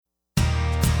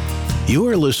You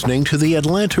are listening to the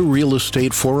Atlanta Real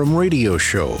Estate Forum radio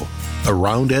show,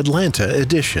 Around Atlanta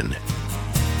edition,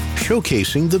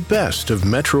 showcasing the best of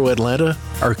Metro Atlanta,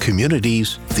 our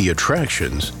communities, the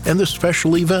attractions, and the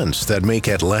special events that make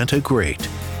Atlanta great.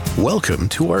 Welcome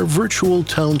to our virtual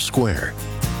town square.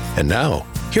 And now,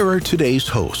 here are today's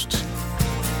hosts.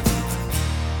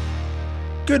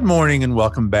 Good morning and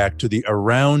welcome back to the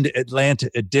Around Atlanta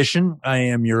edition. I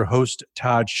am your host,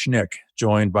 Todd Schnick,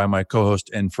 joined by my co-host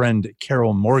and friend,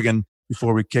 Carol Morgan.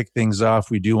 Before we kick things off,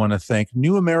 we do want to thank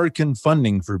New American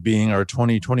Funding for being our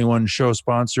 2021 show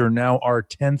sponsor, now our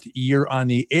 10th year on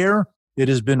the air. It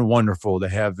has been wonderful to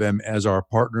have them as our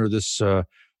partner this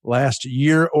last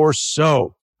year or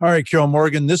so. All right, Carol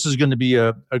Morgan, this is going to be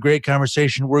a great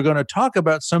conversation. We're going to talk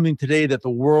about something today that the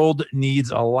world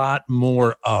needs a lot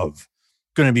more of.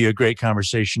 Going to be a great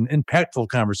conversation, impactful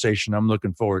conversation. I'm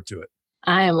looking forward to it.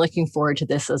 I am looking forward to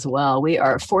this as well. We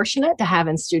are fortunate to have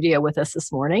in studio with us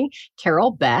this morning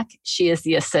Carol Beck. She is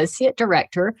the Associate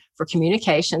Director for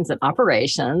Communications and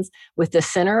Operations with the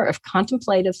Center of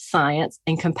Contemplative Science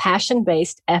and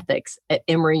Compassion-Based Ethics at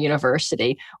Emory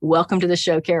University. Welcome to the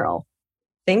show, Carol.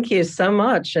 Thank you so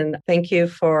much. And thank you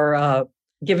for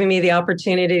giving me the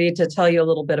opportunity to tell you a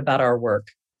little bit about our work.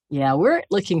 Yeah, we're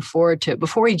looking forward to it.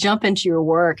 Before we jump into your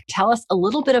work, tell us a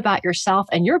little bit about yourself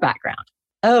and your background.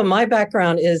 Oh, my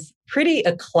background is pretty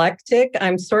eclectic.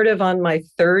 I'm sort of on my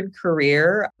third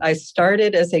career. I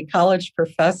started as a college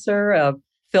professor of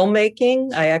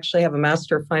filmmaking. I actually have a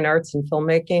Master of Fine Arts in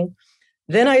filmmaking.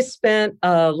 Then I spent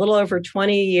a little over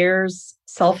 20 years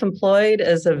self-employed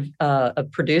as a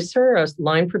producer, a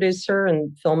line producer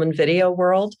in film and video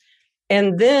world.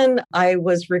 And then I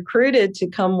was recruited to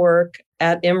come work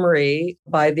at Emory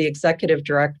by the executive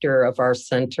director of our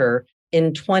center.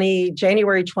 In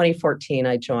January 2014,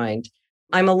 I joined.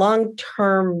 I'm a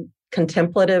long-term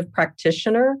contemplative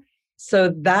practitioner.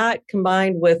 So that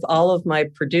combined with all of my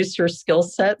producer skill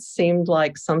sets seemed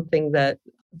like something that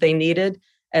they needed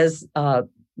as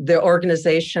the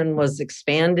organization was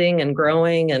expanding and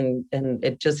growing, and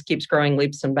it just keeps growing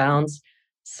leaps and bounds.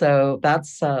 So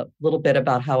that's a little bit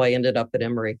about how I ended up at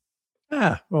Emory.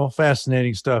 Well,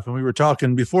 fascinating stuff. And we were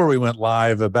talking before we went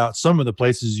live about some of the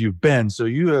places you've been. So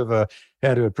you have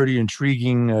had a pretty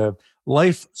intriguing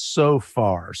life so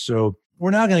far. So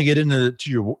we're now going to get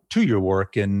into your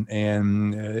work and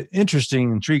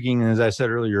interesting, intriguing, and as I said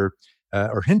earlier,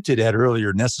 or hinted at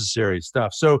earlier, necessary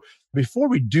stuff. So before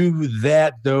we do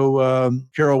that, though,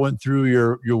 Carol went through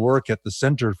your work at the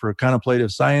Center for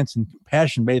Contemplative Science and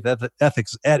Compassion-Based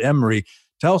Ethics at Emory.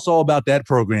 Tell us all about that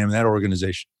program, that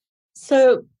organization.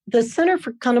 So the Center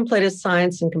for Contemplative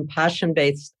Science and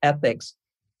Compassion-Based Ethics,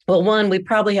 well, one, we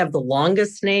probably have the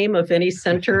longest name of any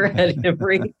center at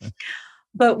Emory,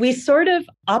 but we sort of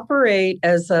operate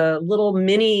as a little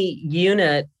mini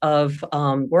unit of,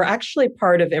 we're actually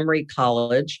part of Emory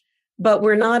College, but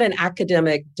we're not an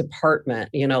academic department,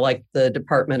 like the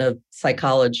Department of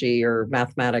Psychology or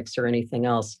Mathematics or anything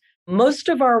else. Most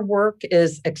of our work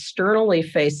is externally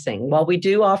facing. While we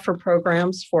do offer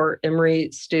programs for Emory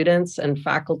students and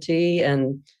faculty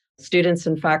and students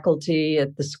and faculty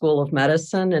at the School of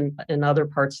Medicine and in other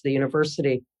parts of the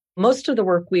university, most of the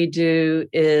work we do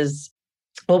is,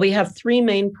 we have three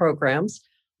main programs.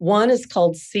 One is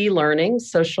called C-Learning,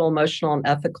 Social, Emotional, and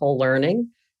Ethical Learning.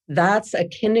 That's a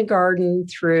kindergarten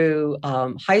through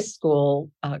high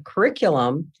school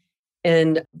curriculum,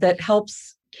 and that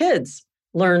helps kids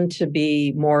learn to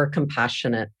be more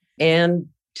compassionate and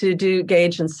to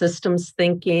engage in systems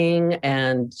thinking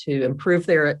and to improve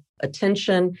their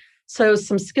attention. So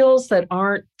some skills that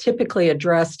aren't typically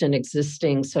addressed in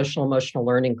existing social emotional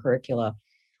learning curricula.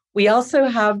 We also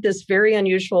have this very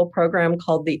unusual program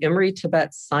called the Emory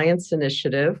Tibet Science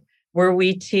Initiative, where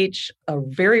we teach a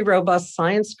very robust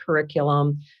science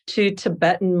curriculum to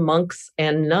Tibetan monks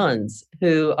and nuns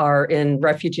who are in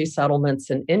refugee settlements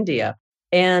in India.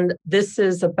 And this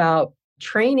is about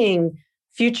training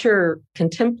future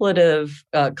contemplative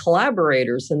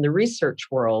collaborators in the research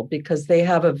world because they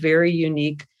have a very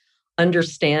unique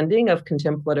understanding of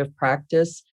contemplative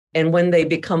practice. And when they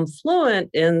become fluent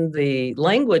in the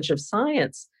language of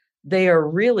science, they are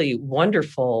really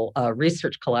wonderful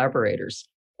research collaborators.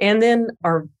 And then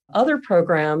our other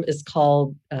program is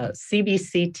called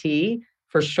CBCT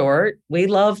for short. We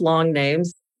love long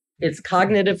names. It's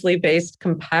cognitively based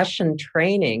compassion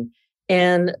training.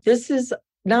 And this is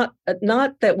not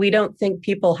that we don't think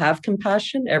people have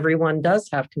compassion. Everyone does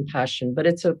have compassion, but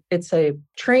it's a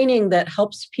training that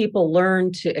helps people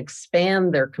learn to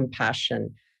expand their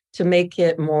compassion, to make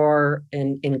it more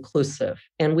inclusive.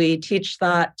 And we teach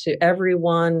that to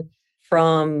everyone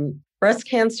from breast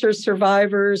cancer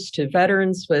survivors to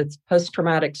veterans with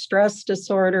post-traumatic stress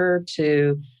disorder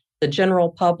to the general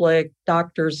public,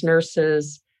 doctors,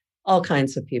 nurses, all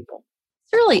kinds of people.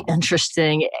 It's really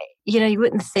interesting. You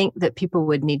wouldn't think that people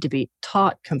would need to be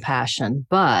taught compassion,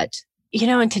 but,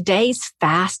 in today's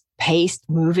fast-paced,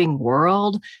 moving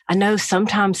world, I know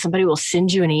sometimes somebody will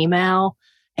send you an email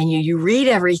and you read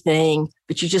everything,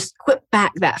 but you just whip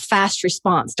back that fast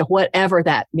response to whatever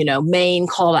that, main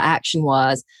call to action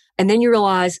was. And then you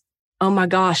realize, oh my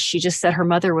gosh, she just said her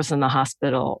mother was in the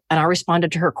hospital and I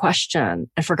responded to her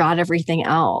question and forgot everything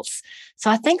else.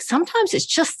 So I think sometimes it's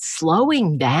just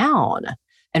slowing down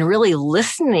and really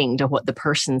listening to what the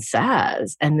person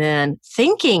says and then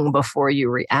thinking before you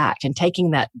react and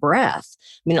taking that breath.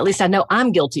 At least I know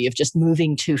I'm guilty of just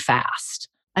moving too fast.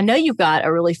 I know you've got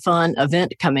a really fun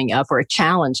event coming up or a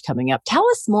challenge coming up. Tell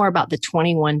us more about the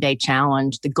 21-day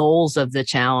challenge, the goals of the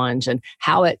challenge, and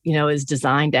how it, is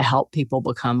designed to help people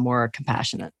become more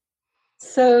compassionate.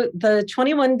 So the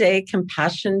 21-day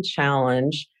compassion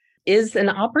challenge is an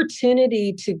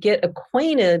opportunity to get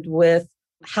acquainted with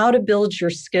how to build your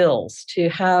skills, to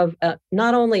have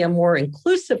not only a more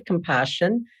inclusive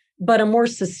compassion, but a more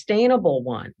sustainable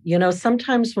one.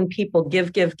 Sometimes when people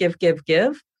give,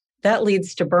 that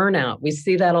leads to burnout. We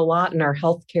see that a lot in our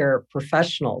healthcare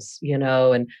professionals,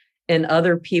 and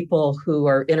other people who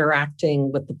are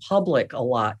interacting with the public a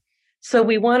lot. So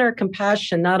we want our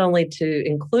compassion not only to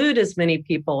include as many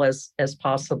people as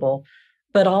possible,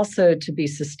 but also to be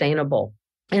sustainable.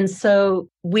 And so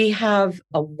we have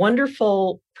a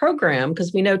wonderful program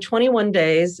because we know 21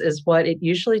 days is what it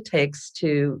usually takes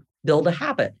to build a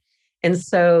habit. And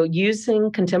so using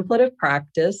contemplative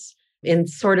practice in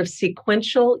sort of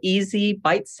sequential, easy,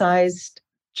 bite-sized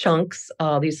chunks,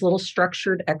 these little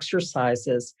structured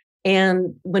exercises.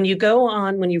 And when you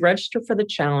register for the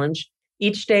challenge,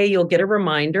 each day you'll get a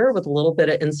reminder with a little bit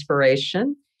of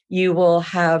inspiration. You will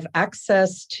have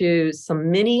access to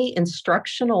some mini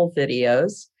instructional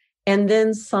videos and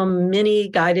then some mini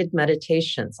guided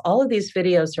meditations. All of these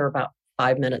videos are about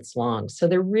 5 minutes long, so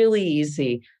they're really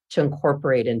easy to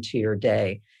incorporate into your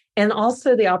day. And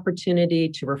also the opportunity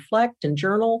to reflect and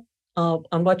journal on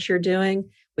what you're doing.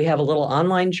 We have a little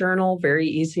online journal, very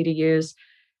easy to use.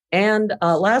 And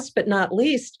last but not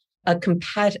least,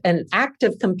 an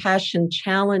active compassion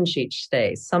challenge each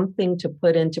day, something to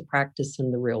put into practice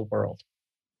in the real world.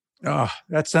 Oh,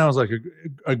 that sounds like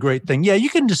a great thing. Yeah, you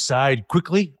can decide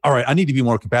quickly, all right, I need to be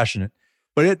more compassionate.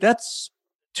 But that's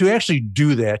to actually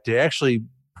do that, to actually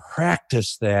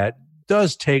practice that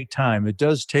does take time. It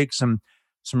does take some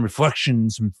reflection,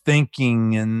 some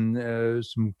thinking, and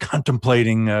some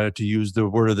contemplating, to use the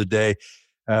word of the day.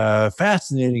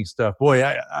 Fascinating stuff. Boy,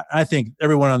 I think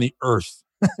everyone on the earth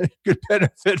could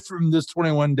benefit from this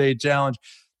 21-day challenge.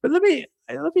 But let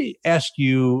me ask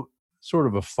you sort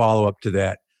of a follow-up to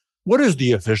that. What is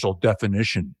the official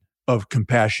definition of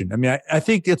compassion? I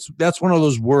think that's one of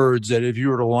those words that if you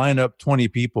were to line up 20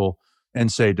 people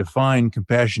and say, define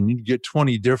compassion, you'd get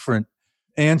 20 different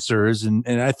answers. And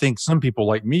I think some people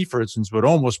like me, for instance, would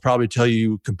almost probably tell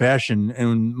you compassion.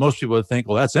 And most people would think,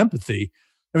 well, that's empathy.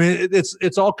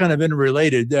 It's all kind of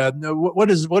interrelated. What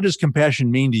does compassion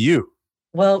mean to you?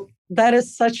 Well, that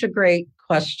is such a great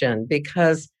question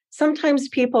because sometimes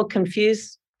people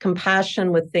confuse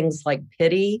compassion with things like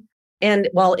pity. And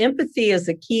while empathy is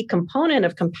a key component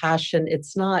of compassion,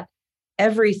 it's not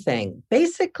everything.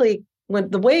 Basically,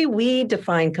 the way we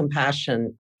define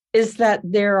compassion is that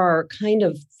there are kind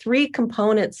of 3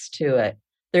 components to it.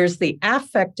 There's the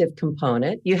affective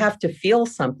component. You have to feel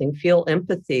something, feel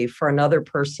empathy for another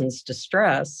person's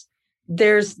distress.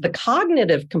 There's the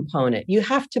cognitive component. You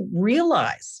have to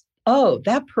realize, oh,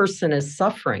 that person is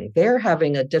suffering. They're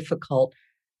having a difficult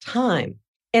time.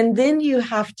 And then you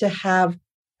have to have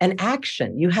an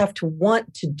action. You have to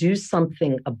want to do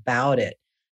something about it.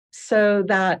 So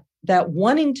that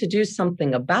wanting to do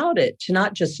something about it, to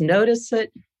not just notice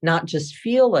it, not just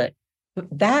feel it,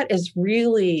 that is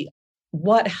really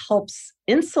what helps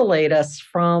insulate us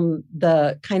from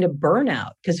the kind of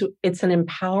burnout, because it's an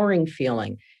empowering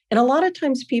feeling. And a lot of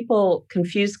times people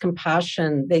confuse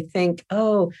compassion. They think,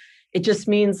 oh, it just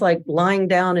means like lying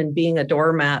down and being a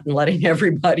doormat and letting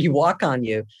everybody walk on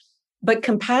you. But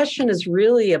compassion is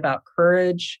really about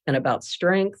courage and about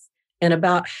strength and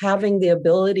about having the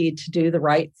ability to do the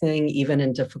right thing, even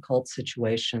in difficult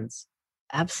situations.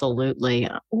 Absolutely.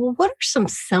 Well, what are some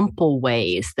simple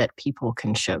ways that people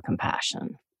can show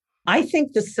compassion? I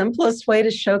think the simplest way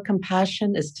to show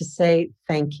compassion is to say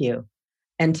thank you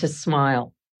and to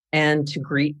smile and to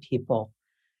greet people.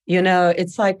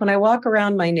 It's like when I walk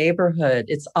around my neighborhood,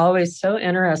 it's always so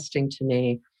interesting to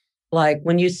me Like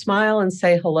when you smile and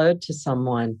say hello to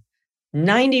someone,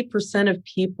 90% of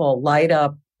people light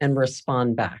up and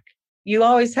respond back. You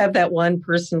always have that one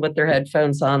person with their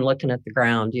headphones on looking at the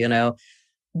ground,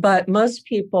 but most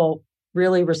people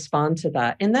really respond to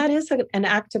that. And that is an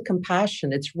act of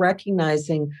compassion. It's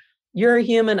recognizing you're a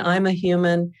human, I'm a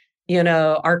human,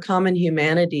 our common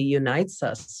humanity unites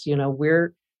us.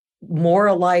 We're more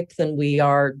alike than we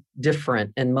are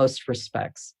different in most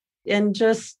respects. And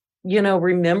just,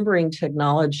 remembering to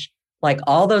acknowledge like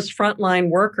all those frontline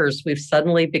workers we've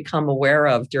suddenly become aware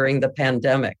of during the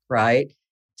pandemic, right?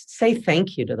 Say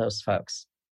thank you to those folks.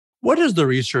 What does the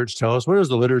research tell us? What does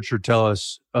the literature tell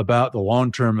us about the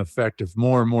long-term effect if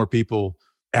more and more people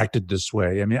acted this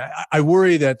way? I mean, I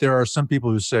worry that there are some people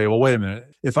who say, well, wait a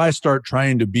minute, if I start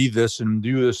trying to be this and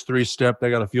do this 3-step, I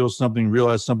got to feel something,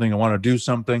 realize something, I want to do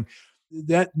something.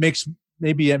 That makes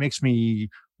me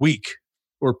weak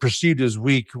or perceived as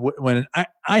weak, when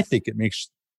I think it makes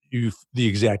you the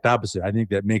exact opposite. I think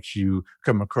that makes you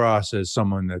come across as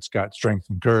someone that's got strength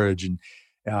and courage. And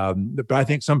but I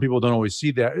think some people don't always see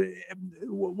that.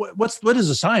 What does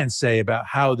the science say about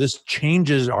how this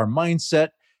changes our mindset,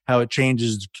 how it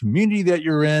changes the community that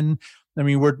you're in? I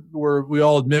mean, we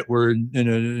all admit we're in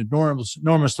an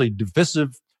enormously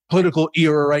divisive political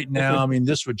era right now. I mean,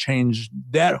 this would change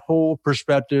that whole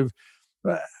perspective.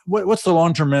 What's the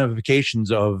long-term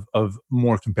ramifications of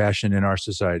more compassion in our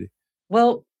society?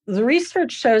 Well, the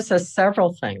research shows us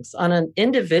several things. On an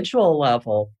individual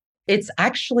level, it's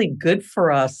actually good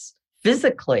for us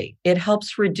physically. It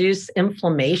helps reduce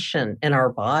inflammation in our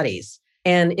bodies.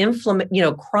 And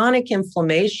chronic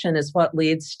inflammation is what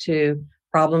leads to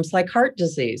problems like heart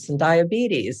disease and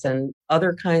diabetes and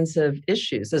other kinds of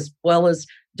issues, as well as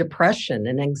depression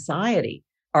and anxiety.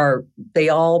 They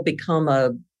all become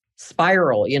a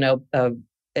spiral,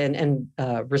 and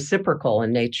reciprocal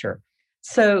in nature.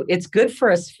 So it's good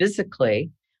for us physically.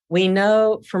 We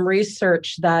know from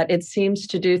research that it seems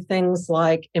to do things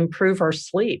like improve our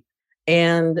sleep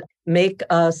and make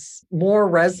us more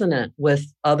resonant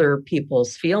with other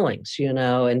people's feelings,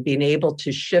 and being able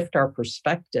to shift our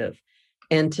perspective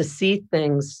and to see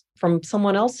things from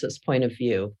someone else's point of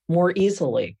view more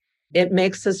easily. It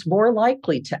makes us more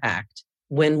likely to act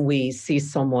when we see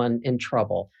someone in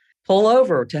trouble. Pull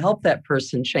over to help that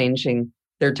person changing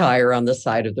their tire on the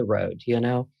side of the road,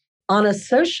 On a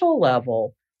social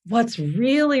level, what's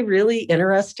really, really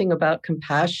interesting about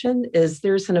compassion is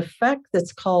there's an effect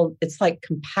it's like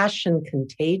compassion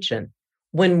contagion.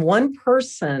 When one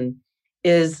person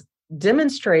is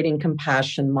demonstrating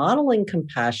compassion, modeling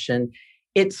compassion,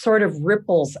 it sort of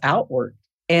ripples outward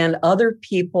and other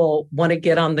people want to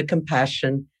get on the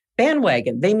compassion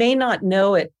bandwagon. They may not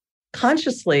know it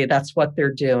consciously, that's what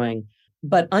they're doing,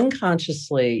 but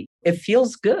unconsciously, it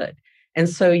feels good. And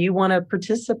so you want to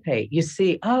participate. You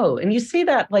see, and you see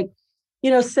that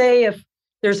say if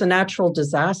there's a natural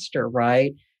disaster,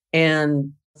 right?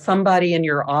 And somebody in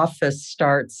your office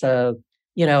starts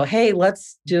hey,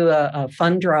 let's do a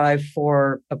fund drive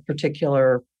for a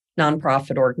particular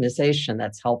nonprofit organization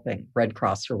that's helping, Red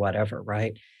Cross or whatever,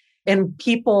 right? And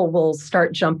people will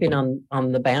start jumping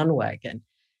on the bandwagon.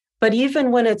 But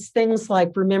even when it's things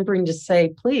like remembering to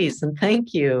say please and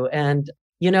thank you, and,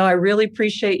 I really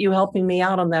appreciate you helping me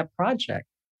out on that project.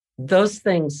 Those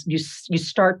things, you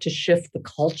start to shift the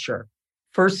culture,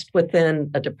 first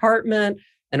within a department,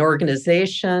 an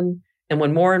organization. And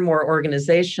when more and more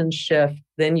organizations shift,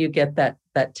 then you get that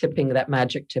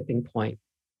magic tipping point.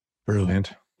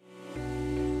 Brilliant.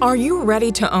 Are you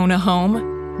ready to own a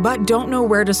home, but don't know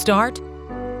where to start?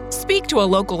 Speak to a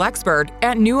local expert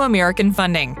at New American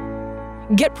Funding.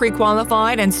 Get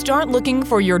pre-qualified and start looking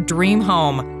for your dream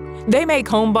home. They make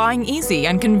home buying easy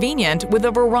and convenient with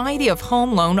a variety of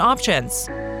home loan options.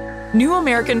 New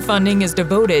American Funding is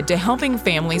devoted to helping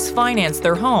families finance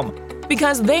their home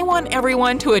because they want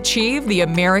everyone to achieve the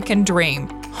American dream,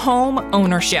 home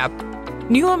ownership.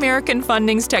 New American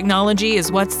Funding's technology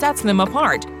is what sets them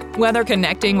apart. Whether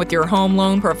connecting with your home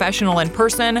loan professional in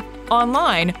person,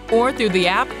 online, or through the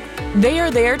app, they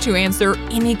are there to answer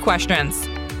any questions.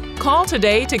 Call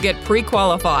today to get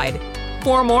pre-qualified.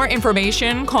 For more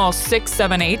information, call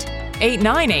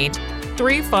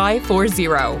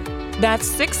 678-898-3540. That's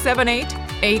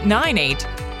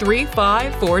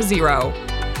 678-898-3540.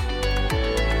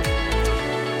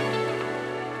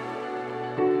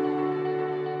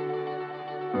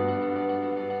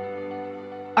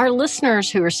 Our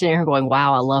listeners who are sitting here going,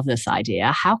 wow, I love this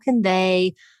idea. How can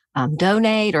they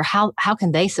donate, or how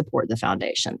can they support the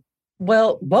foundation?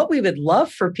 Well, what we would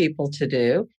love for people to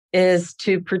do is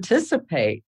to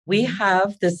participate. We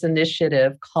have this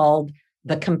initiative called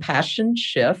the Compassion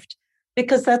Shift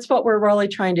because that's what we're really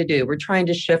trying to do. We're trying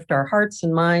to shift our hearts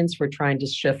and minds. We're trying to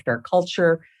shift our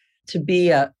culture to be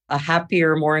a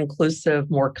happier, more inclusive,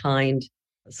 more kind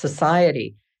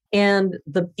society. And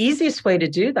the easiest way to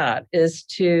do that is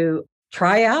to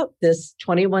try out this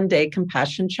 21-day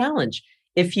compassion challenge.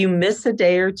 If you miss a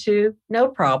day or two, no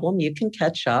problem. You can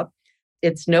catch up.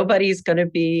 Nobody's going to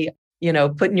be,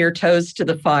 putting your toes to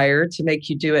the fire to make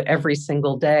you do it every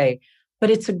single day. But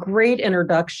it's a great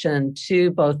introduction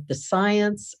to both the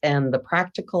science and the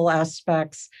practical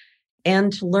aspects,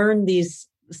 and to learn these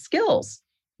skills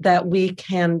that we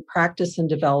can practice and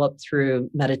develop through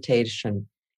meditation.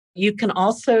 You can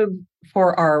also,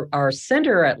 for our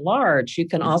center at large, you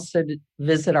can also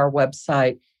visit our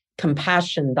website,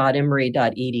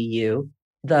 compassion.emory.edu.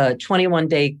 The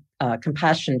 21-day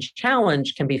Compassion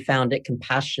Challenge can be found at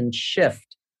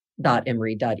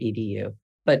compassionshift.emory.edu.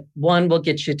 But one will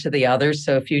get you to the other.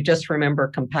 So if you just remember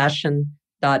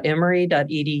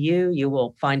compassion.emory.edu, you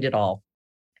will find it all.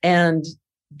 And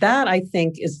that, I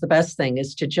think, is the best thing,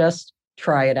 is to just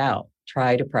try it out.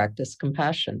 Try to practice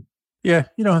compassion. Yeah,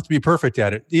 you don't have to be perfect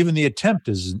at it. Even the attempt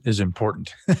is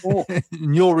important.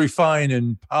 And you'll refine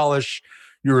and polish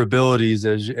your abilities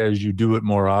as you do it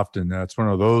more often. That's one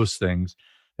of those things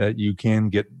that you can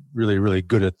get really, really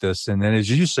good at this. And then, as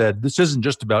you said, this isn't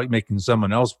just about making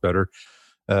someone else better.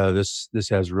 This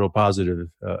has a real positive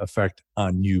effect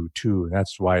on you too.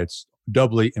 That's why it's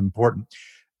doubly important.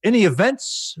 Any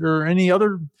events or any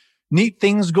other neat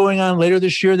things going on later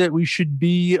this year that we should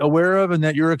be aware of and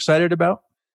that you're excited about?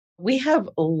 We have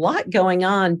a lot going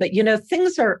on, but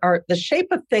things are the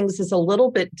shape of things is a little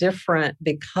bit different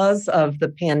because of the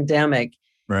pandemic.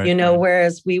 Right.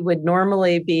 Whereas we would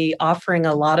normally be offering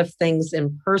a lot of things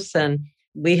in person,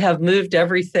 we have moved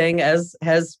everything, as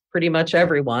has pretty much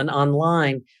everyone,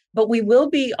 online. But we will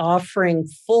be offering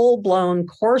full-blown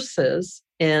courses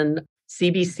in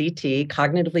CBCT,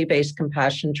 cognitively based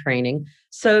compassion training.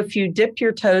 So if you dip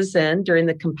your toes in during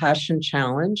the Compassion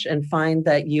Challenge and find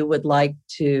that you would like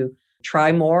to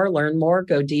try more, learn more,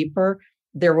 go deeper,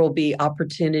 there will be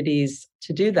opportunities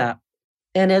to do that.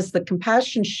 And as the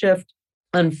Compassion Shift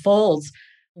unfolds,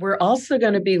 we're also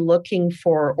going to be looking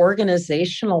for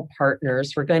organizational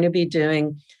partners. We're going to be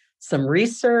doing some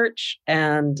research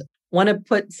and want to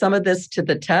put some of this to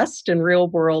the test in real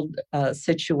world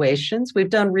situations. We've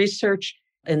done research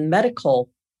in the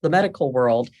medical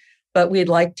world, but we'd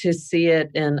like to see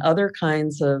it in other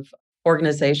kinds of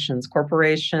organizations,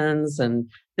 corporations and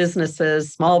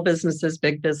businesses, small businesses,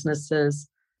 big businesses.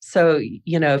 So,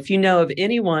 if you know of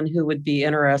anyone who would be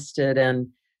interested in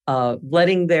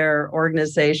letting their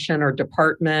organization or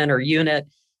department or unit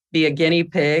be a guinea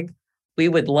pig, we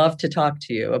would love to talk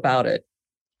to you about it.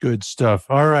 Good stuff.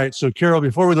 All right. So, Carol,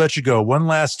 before we let you go, one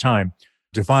last time,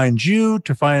 to find you,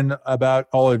 to find about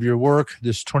all of your work,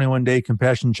 this 21-day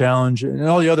Compassion Challenge, and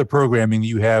all the other programming that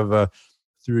you have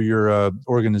through your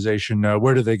organization,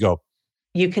 where do they go?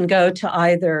 You can go to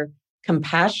either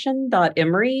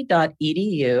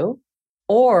compassion.emory.edu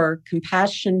or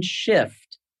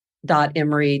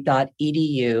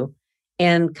compassionshift.emory.edu.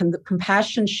 And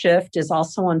Compassion Shift is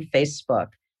also on Facebook.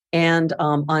 And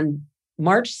on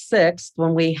March 6th,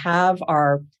 when we have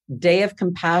our Day of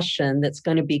Compassion that's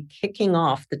going to be kicking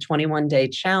off the 21-day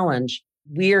challenge,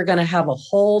 we are going to have a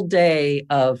whole day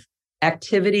of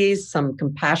activities, some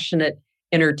compassionate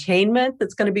entertainment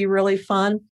that's going to be really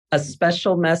fun, a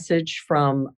special message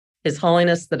from His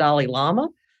Holiness the Dalai Lama,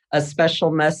 a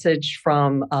special message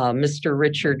from Mr.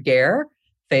 Richard Gere,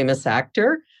 famous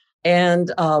actor,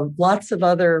 and lots of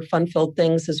other fun-filled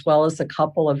things, as well as a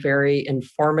couple of very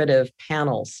informative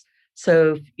panels.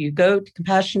 So if you go to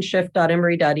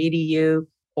compassionshift.emory.edu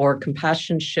or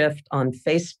Compassion Shift on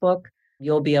Facebook,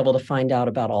 you'll be able to find out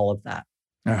about all of that.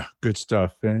 Good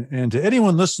stuff. And to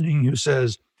anyone listening who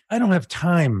says, I don't have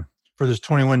time for this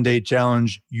 21-day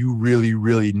challenge, you really,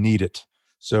 really need it.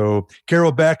 So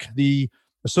Carol Beck, the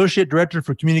Associate Director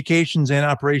for Communications and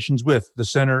Operations with the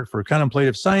Center for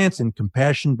Contemplative Science and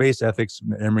Compassion-Based Ethics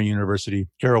at Emory University.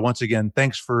 Carol, once again,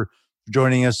 thanks for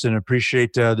joining us and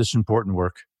appreciate this important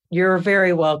work. You're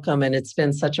very welcome, and it's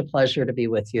been such a pleasure to be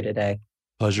with you today.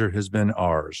 Pleasure has been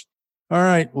ours. All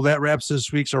right, well, that wraps this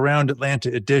week's Around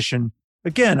Atlanta edition.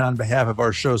 Again, on behalf of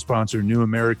our show sponsor, New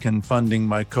American Funding,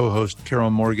 my co-host,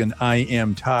 Carol Morgan, I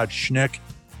am Todd Schnick.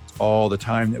 It's all the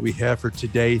time that we have for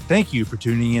today. Thank you for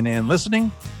tuning in and listening,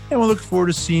 and we'll look forward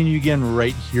to seeing you again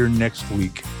right here next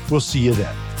week. We'll see you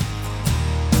then.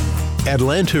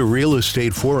 Atlanta Real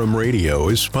Estate Forum Radio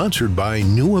is sponsored by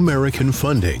New American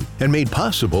Funding and made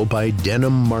possible by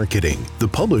Denim Marketing, the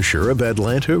publisher of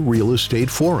Atlanta Real Estate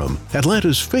Forum,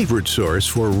 Atlanta's favorite source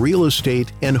for real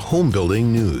estate and home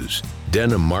building news.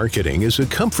 Denim Marketing is a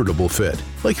comfortable fit,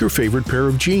 like your favorite pair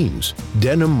of jeans.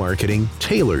 Denim Marketing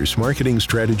tailors marketing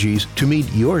strategies to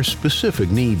meet your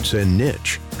specific needs and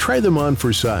niche. Try them on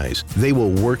for size. They will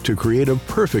work to create a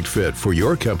perfect fit for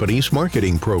your company's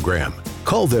marketing program.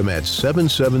 Call them at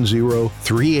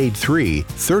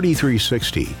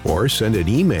 770-383-3360 or send an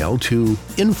email to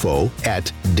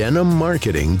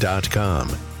info@denimmarketing.com.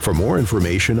 For more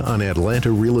information on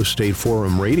Atlanta Real Estate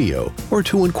Forum Radio or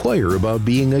to inquire about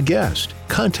being a guest,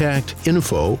 contact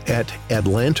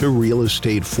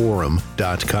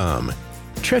info@atlantarealestateforum.com.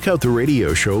 Check out the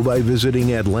radio show by visiting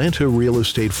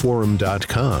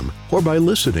atlantarealestateforum.com or by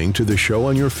listening to the show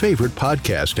on your favorite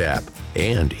podcast app.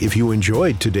 And if you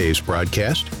enjoyed today's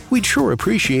broadcast, we'd sure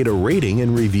appreciate a rating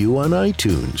and review on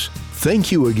iTunes.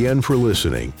 Thank you again for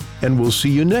listening, and we'll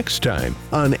see you next time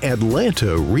on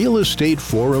Atlanta Real Estate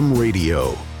Forum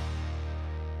Radio.